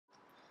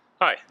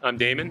Hi, I'm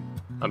Damon.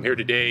 I'm here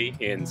today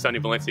in sunny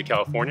Valencia,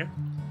 California.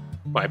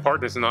 My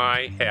partners and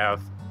I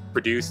have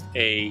produced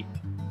a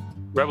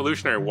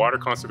revolutionary water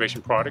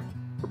conservation product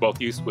for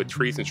both use with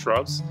trees and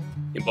shrubs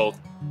in both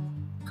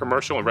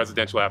commercial and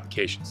residential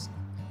applications.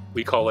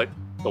 We call it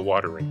the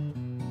Water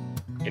Ring.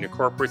 It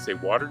incorporates a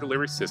water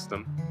delivery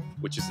system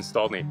which is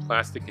installed in a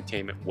plastic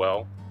containment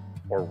well,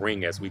 or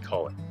ring as we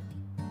call it.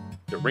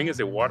 The ring is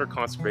a water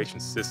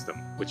conservation system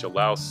which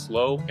allows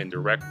slow and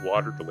direct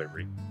water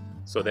delivery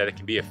so that it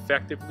can be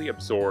effectively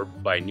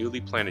absorbed by a newly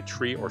planted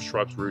tree or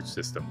shrub's root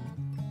system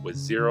with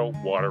zero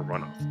water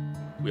runoff.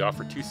 We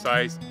offer two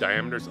size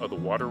diameters of the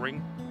water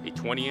ring, a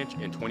 20-inch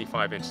and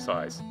 25-inch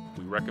size.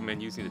 We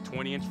recommend using the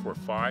 20-inch for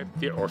 5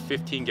 or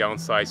 15-gallon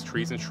size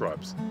trees and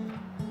shrubs.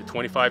 The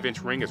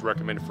 25-inch ring is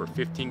recommended for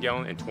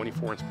 15-gallon and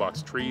 24-inch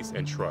box trees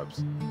and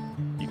shrubs.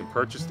 You can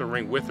purchase the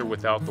ring with or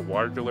without the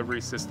water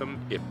delivery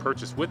system. If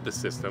purchased with the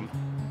system,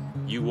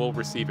 you will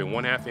receive a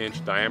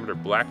 1/2-inch diameter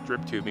black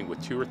drip tubing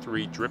with 2 or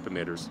 3 drip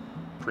emitters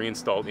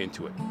pre-installed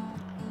into it.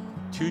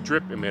 2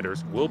 drip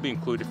emitters will be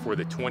included for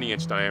the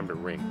 20-inch diameter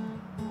ring.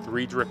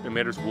 3 drip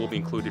emitters will be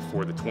included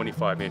for the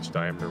 25-inch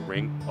diameter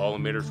ring. All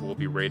emitters will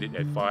be rated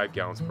at 5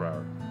 gallons per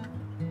hour.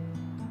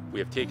 We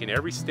have taken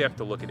every step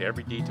to look at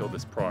every detail of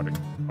this product.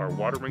 Our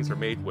water rings are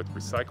made with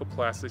recycled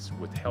plastics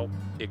which help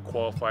it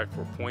qualify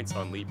for points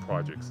on LEED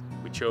projects.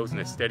 We chose an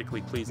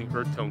aesthetically pleasing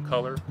earth tone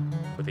color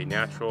with a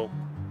natural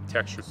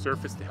textured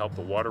surface to help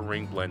the water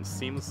ring blend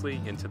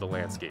seamlessly into the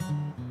landscape.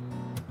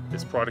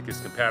 This product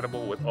is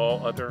compatible with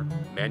all other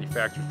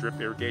manufacturers'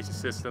 drip irrigation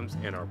systems,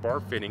 and our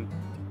bar fitting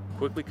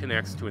quickly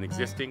connects to an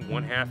existing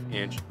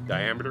 1/2-inch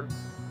diameter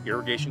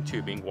irrigation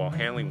tubing while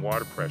handling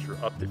water pressure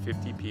up to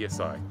 50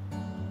 psi.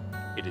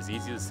 It is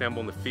easy to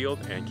assemble in the field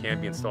and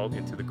can be installed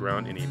into the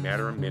ground in a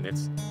matter of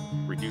minutes,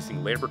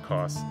 reducing labor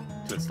costs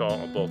to install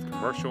on both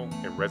commercial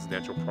and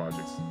residential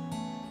projects.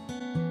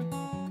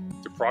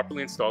 To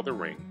properly install the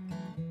ring,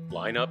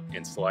 line up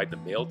and slide the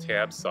male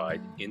tab side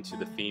into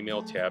the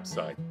female tab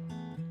side.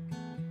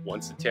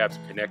 Once the tabs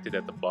are connected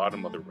at the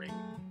bottom of the ring,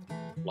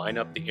 line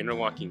up the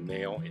interlocking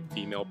male and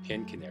female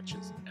pin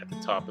connections at the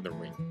top of the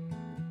ring.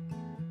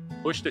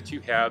 Push the 2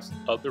 halves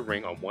of the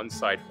ring on one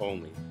side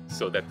only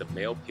so that the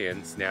male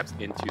pin snaps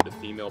into the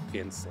female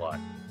pin slot.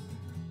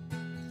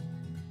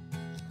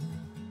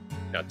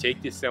 Now take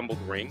the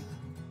assembled ring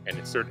and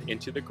insert it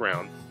into the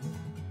ground,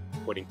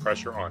 putting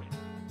pressure on it.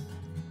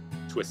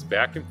 Twist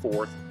back and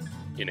forth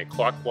in a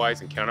clockwise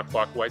and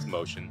counterclockwise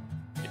motion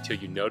until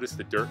you notice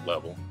the dirt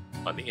level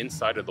on the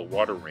inside of the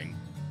water ring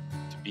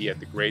to be at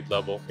the grade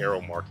level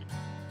arrow marking.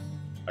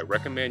 I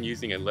recommend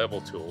using a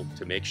level tool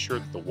to make sure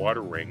that the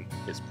water ring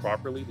is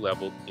properly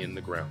leveled in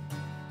the ground.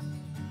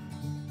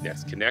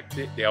 Next, connect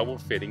the elbow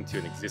fitting to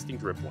an existing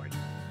drip line.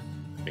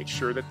 Make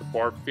sure that the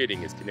bar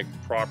fitting is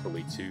connected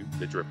properly to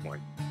the drip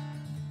line.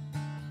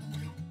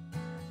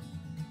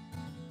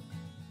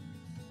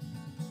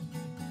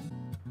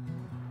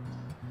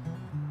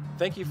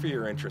 Thank you for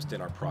your interest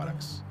in our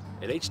products.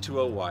 At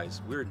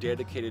H2OWize, we're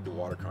dedicated to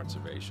water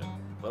conservation,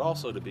 but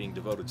also to being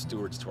devoted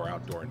stewards to our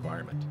outdoor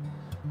environment.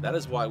 That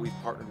is why we've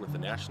partnered with the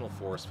National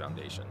Forest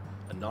Foundation,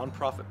 a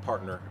nonprofit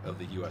partner of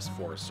the U.S.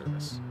 Forest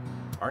Service.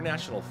 Our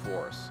national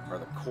forests are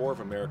the core of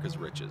America's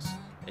riches,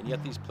 and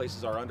yet these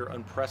places are under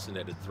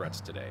unprecedented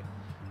threats today.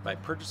 By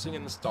purchasing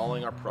and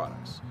installing our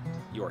products,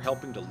 you are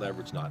helping to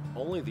leverage not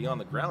only the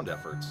on-the-ground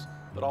efforts,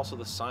 but also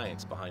the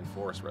science behind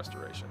forest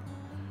restoration.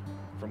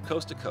 From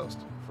coast to coast,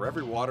 for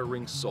every water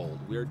ring sold,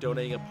 we are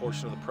donating a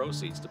portion of the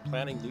proceeds to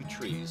planting new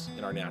trees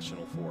in our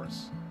national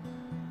forests.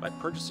 By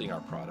purchasing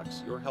our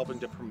products, you're helping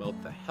to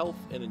promote the health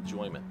and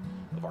enjoyment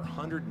of our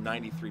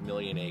 193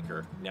 million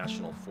acre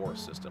national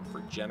forest system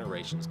for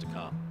generations to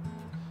come.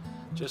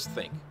 Just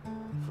think,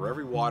 for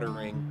every water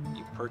ring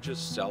you purchase,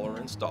 sell, or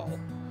install,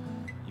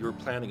 you are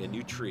planting a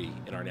new tree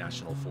in our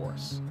national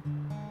forests.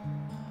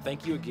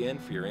 Thank you again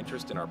for your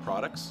interest in our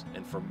products,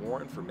 and for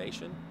more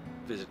information,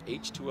 visit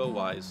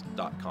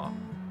H2OWize.com.